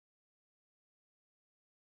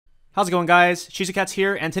How's it going, guys? CotC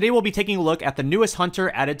here, and today we'll be taking a look at the newest hunter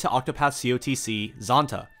added to Octopath CotC,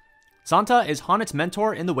 Xanta. Xanta is H'aanit's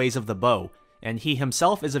mentor in the ways of the bow, and he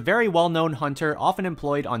himself is a very well-known hunter often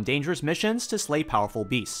employed on dangerous missions to slay powerful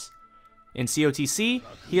beasts. In CotC,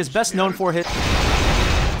 he is best known for his...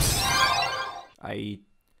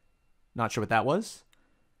 Not sure what that was.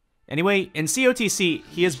 Anyway, in CotC,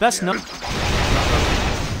 he is best known...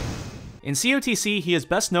 In CotC, he is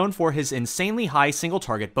best known for his insanely high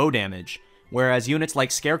single-target bow damage, whereas units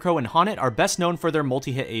like Scarecrow and H'aanit are best known for their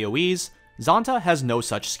multi-hit AoEs. Xanta has no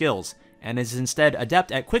such skills, and is instead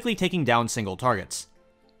adept at quickly taking down single targets.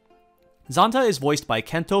 Xanta is voiced by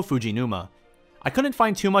Kento Fujinuma. I couldn't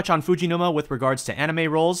find too much on Fujinuma with regards to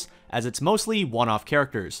anime roles, as it's mostly one-off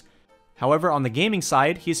characters. However, on the gaming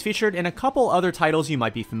side, he's featured in a couple other titles you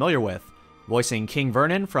might be familiar with, voicing King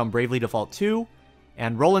Vernon from Bravely Default 2,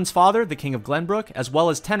 and Roland's father, the King of Glenbrook, as well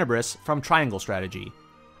as Tenebris from Triangle Strategy.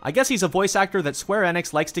 I guess he's a voice actor that Square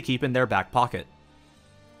Enix likes to keep in their back pocket.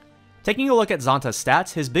 Taking a look at Xanta's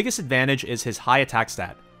stats, his biggest advantage is his high attack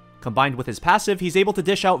stat. Combined with his passive, he's able to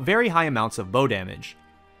dish out very high amounts of bow damage.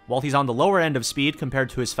 While he's on the lower end of speed compared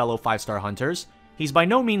to his fellow 5-star hunters, he's by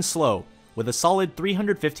no means slow, with a solid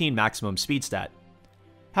 315 maximum speed stat.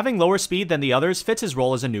 Having lower speed than the others fits his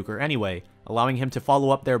role as a nuker anyway, allowing him to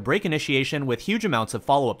follow up their break initiation with huge amounts of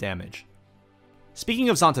follow-up damage. Speaking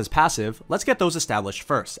of Xanta's passive, let's get those established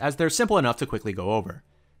first, as they're simple enough to quickly go over.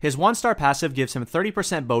 His 1-star passive gives him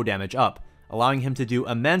 30% bow damage up, allowing him to do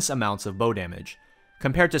immense amounts of bow damage.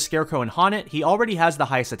 Compared to Scarecrow and H'aanit, he already has the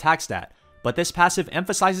highest attack stat, but this passive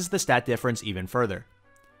emphasizes the stat difference even further.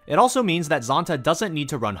 It also means that Xanta doesn't need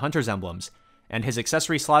to run Hunter's Emblems, and his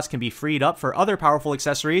accessory slots can be freed up for other powerful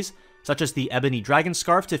accessories, such as the Ebony Dragon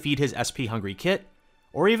Scarf to feed his SP-hungry kit,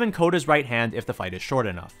 or even Coda's right hand if the fight is short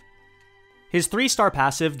enough. His 3-star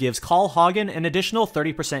passive gives Call H'aanit an additional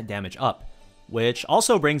 30% damage up, which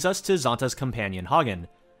also brings us to Xanta's companion H'aanit.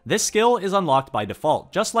 This skill is unlocked by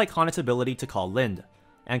default, just like H'aanit's ability to call Lind,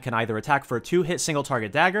 and can either attack for 2-hit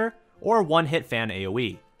single-target dagger, or 1-hit fan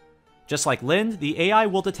AoE. Just like Lind, the AI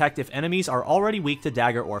will detect if enemies are already weak to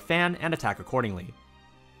dagger or fan and attack accordingly.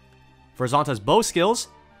 For Xanta's bow skills,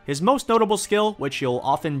 his most notable skill, which you'll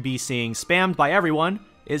often be seeing spammed by everyone,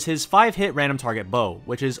 is his 5-hit random target bow,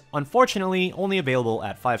 which is unfortunately only available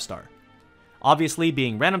at 5-star. Obviously,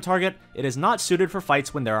 being random target, it is not suited for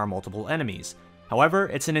fights when there are multiple enemies. However,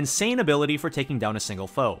 it's an insane ability for taking down a single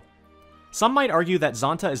foe. Some might argue that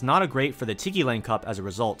Xanta is not a great for the Tiki Lane Cup as a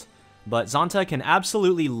result, but Xanta can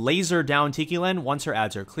absolutely laser down Tiki Len once her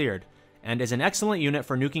ads are cleared, and is an excellent unit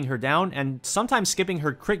for nuking her down and sometimes skipping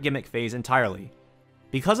her crit gimmick phase entirely.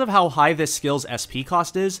 Because of how high this skill's SP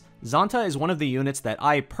cost is, Xanta is one of the units that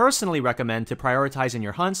I personally recommend to prioritize in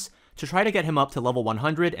your hunts to try to get him up to level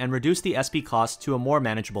 100 and reduce the SP cost to a more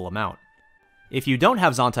manageable amount. If you don't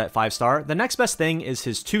have Xanta at 5-star, the next best thing is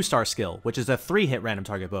his 2-star skill, which is a 3-hit random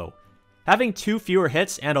target bow. Having 2 fewer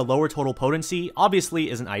hits and a lower total potency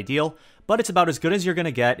obviously isn't ideal, but it's about as good as you're going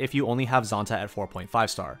to get if you only have Xanta at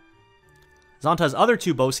 4.5-star. Xanta's other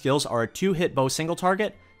 2 bow skills are a 2-hit bow single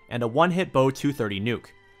target and a 1-hit bow 230 nuke.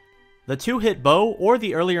 The 2-hit bow or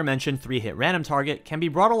the earlier mentioned 3-hit random target can be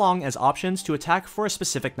brought along as options to attack for a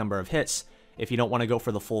specific number of hits, if you don't want to go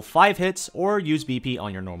for the full 5 hits or use BP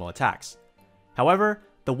on your normal attacks. However,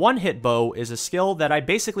 the 1-hit bow is a skill that I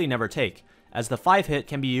basically never take, as the 5-hit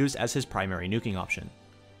can be used as his primary nuking option.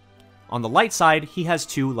 On the light side, he has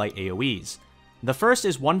 2 light AoEs. The first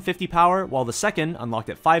is 150 power, while the second, unlocked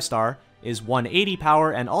at 5-star, is 180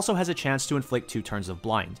 power and also has a chance to inflict 2 turns of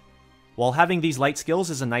blind. While having these light skills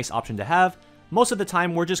is a nice option to have, most of the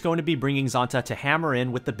time we're just going to be bringing Xanta to hammer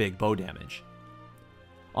in with the big bow damage.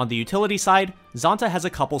 On the utility side, Xanta has a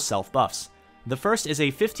couple self buffs. The first is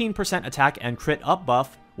a 15% attack and crit up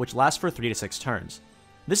buff, which lasts for 3 to 6 turns.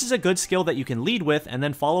 This is a good skill that you can lead with and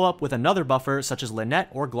then follow up with another buffer such as Lynette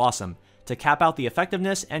or Glossum to cap out the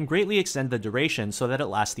effectiveness and greatly extend the duration so that it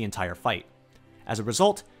lasts the entire fight. As a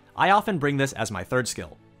result, I often bring this as my 3rd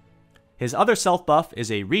skill. His other self buff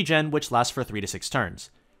is a regen which lasts for 3 to 6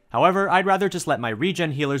 turns. However, I'd rather just let my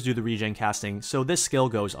regen healers do the regen casting, so this skill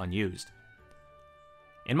goes unused.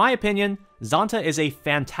 In my opinion, Xanta is a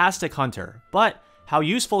fantastic hunter, but how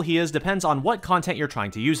useful he is depends on what content you're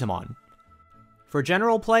trying to use him on. For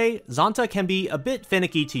general play, Xanta can be a bit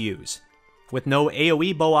finicky to use. With no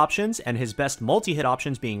AoE bow options and his best multi-hit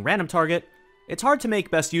options being random target, it's hard to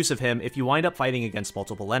make best use of him if you wind up fighting against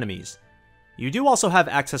multiple enemies. You do also have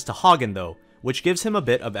access to H'aanit though, which gives him a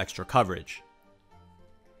bit of extra coverage.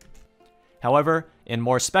 However, in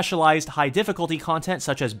more specialized high difficulty content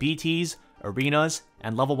such as BTs, arenas,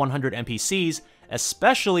 and level 100 NPCs,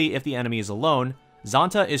 especially if the enemy is alone,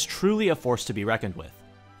 Xanta is truly a force to be reckoned with.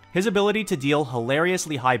 His ability to deal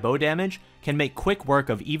hilariously high bow damage can make quick work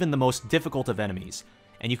of even the most difficult of enemies,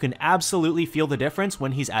 and you can absolutely feel the difference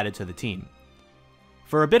when he's added to the team.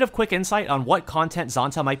 For a bit of quick insight on what content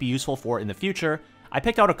Xanta might be useful for in the future, I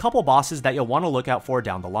picked out a couple bosses that you'll want to look out for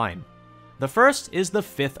down the line. The first is the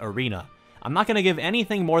 5th arena. I'm not going to give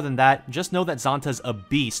anything more than that, just know that Xanta's a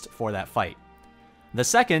beast for that fight. The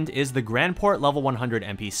second is the Grand Port level 100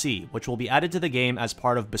 NPC, which will be added to the game as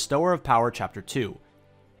part of Bestower of Power Chapter 2.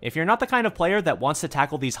 If you're not the kind of player that wants to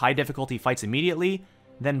tackle these high difficulty fights immediately,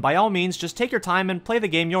 then by all means just take your time and play the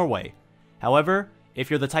game your way. However, if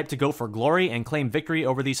you're the type to go for glory and claim victory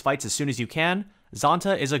over these fights as soon as you can,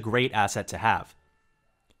 Xanta is a great asset to have.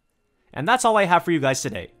 And that's all I have for you guys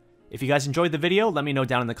today. If you guys enjoyed the video, let me know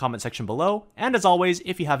down in the comment section below, and as always,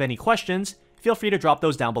 if you have any questions, feel free to drop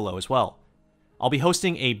those down below as well. I'll be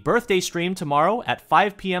hosting a birthday stream tomorrow at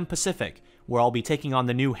 5 PM Pacific, where I'll be taking on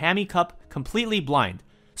the new Hammy Cup completely blind,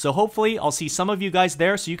 so hopefully I'll see some of you guys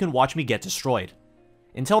there so you can watch me get destroyed.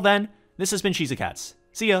 Until then, this has been CotC.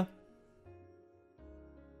 See ya!